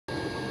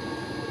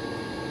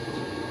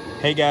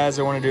Hey guys,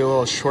 I want to do a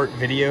little short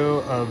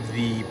video of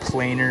the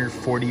Planar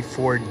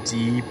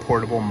 44d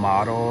portable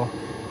model.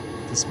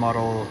 This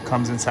model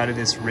comes inside of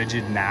this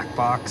rigid knack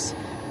box,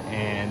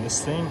 and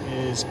this thing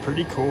is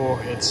pretty cool.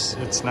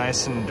 It's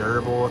nice and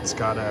durable. It's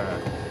got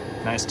a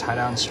nice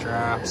tie-down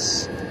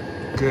straps,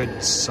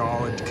 good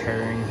solid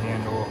carrying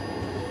handle.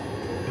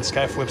 This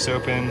guy flips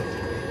open.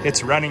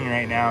 It's running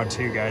right now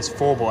too, guys,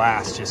 full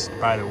blast, just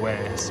by the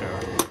way. So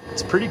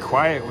it's pretty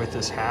quiet with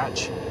this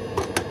hatch.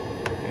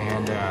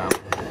 And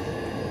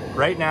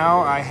right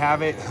now I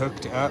have it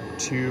hooked up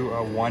to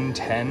a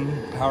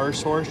 110 power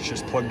source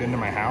just plugged into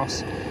my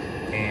house,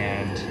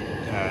 and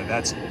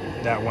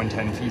that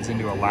 110 feeds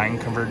into a line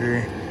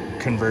converter,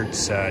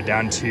 converts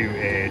down to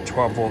a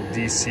 12 volt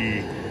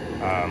DC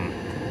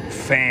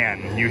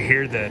fan. You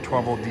hear the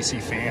 12 volt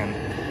DC fan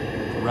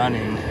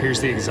running.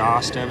 Here's the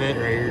exhaust of it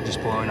right here,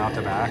 just blowing out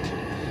the back,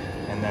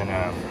 and then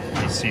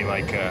you see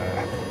like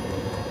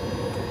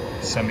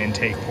some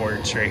intake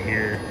ports right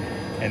here.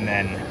 And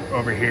then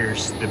over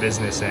here's the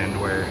business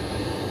end where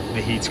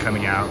the heat's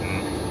coming out,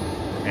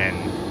 and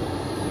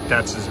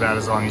that's about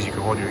as long as you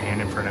can hold your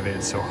hand in front of it.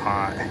 It's so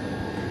hot.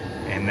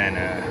 And then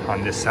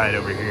on this side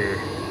over here,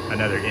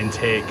 another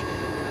intake,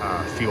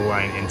 fuel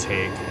line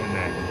intake, and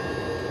then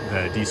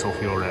the diesel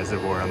fuel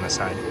reservoir on the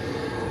side.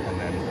 And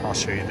then I'll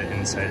show you the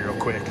inside real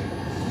quick.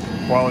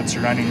 While it's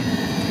running,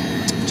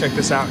 check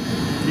this out.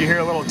 You hear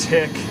a little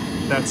tick.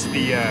 That's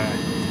the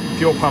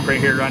fuel pump right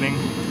here running.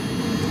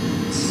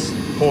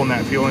 Pulling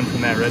that fuel in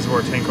from that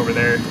reservoir tank over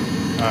there.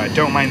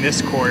 Don't mind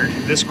this cord.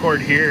 This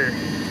cord here,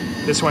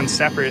 this one's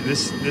separate.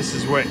 This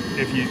is what,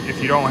 if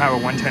you don't have a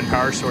 110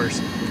 power source,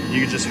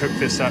 you can just hook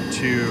this up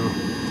to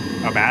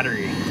a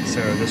battery.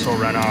 So this will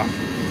run off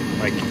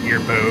like your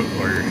boat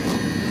or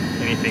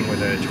anything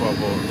with a 12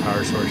 volt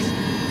power source.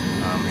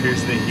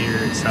 Here's the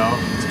heater itself.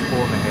 It's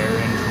pulling the air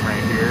in from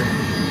right here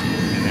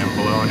and then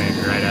blowing it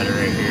right at it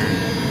right here.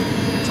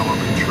 It's all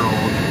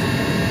controlled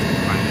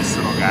by this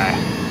little guy.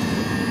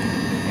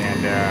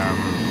 And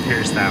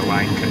here's that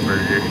line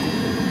converter,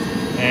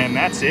 and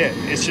that's it.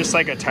 It's just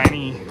like a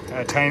tiny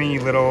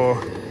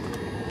little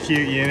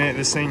cute unit.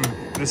 This thing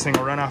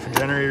will run off a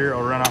generator,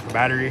 it'll run off a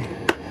battery,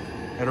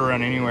 it'll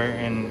run anywhere,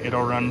 and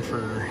it'll run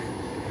forever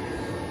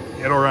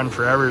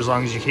as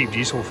long as you keep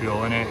diesel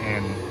fuel in it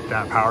and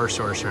that power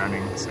source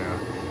running. So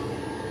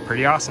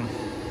pretty awesome.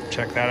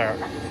 Check that out.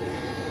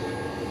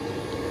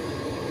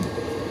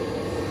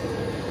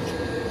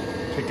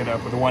 Pick it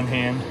up with one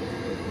hand.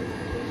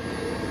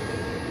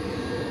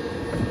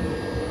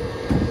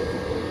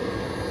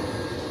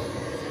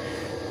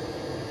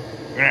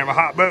 We're gonna have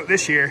a hot boat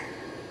this year.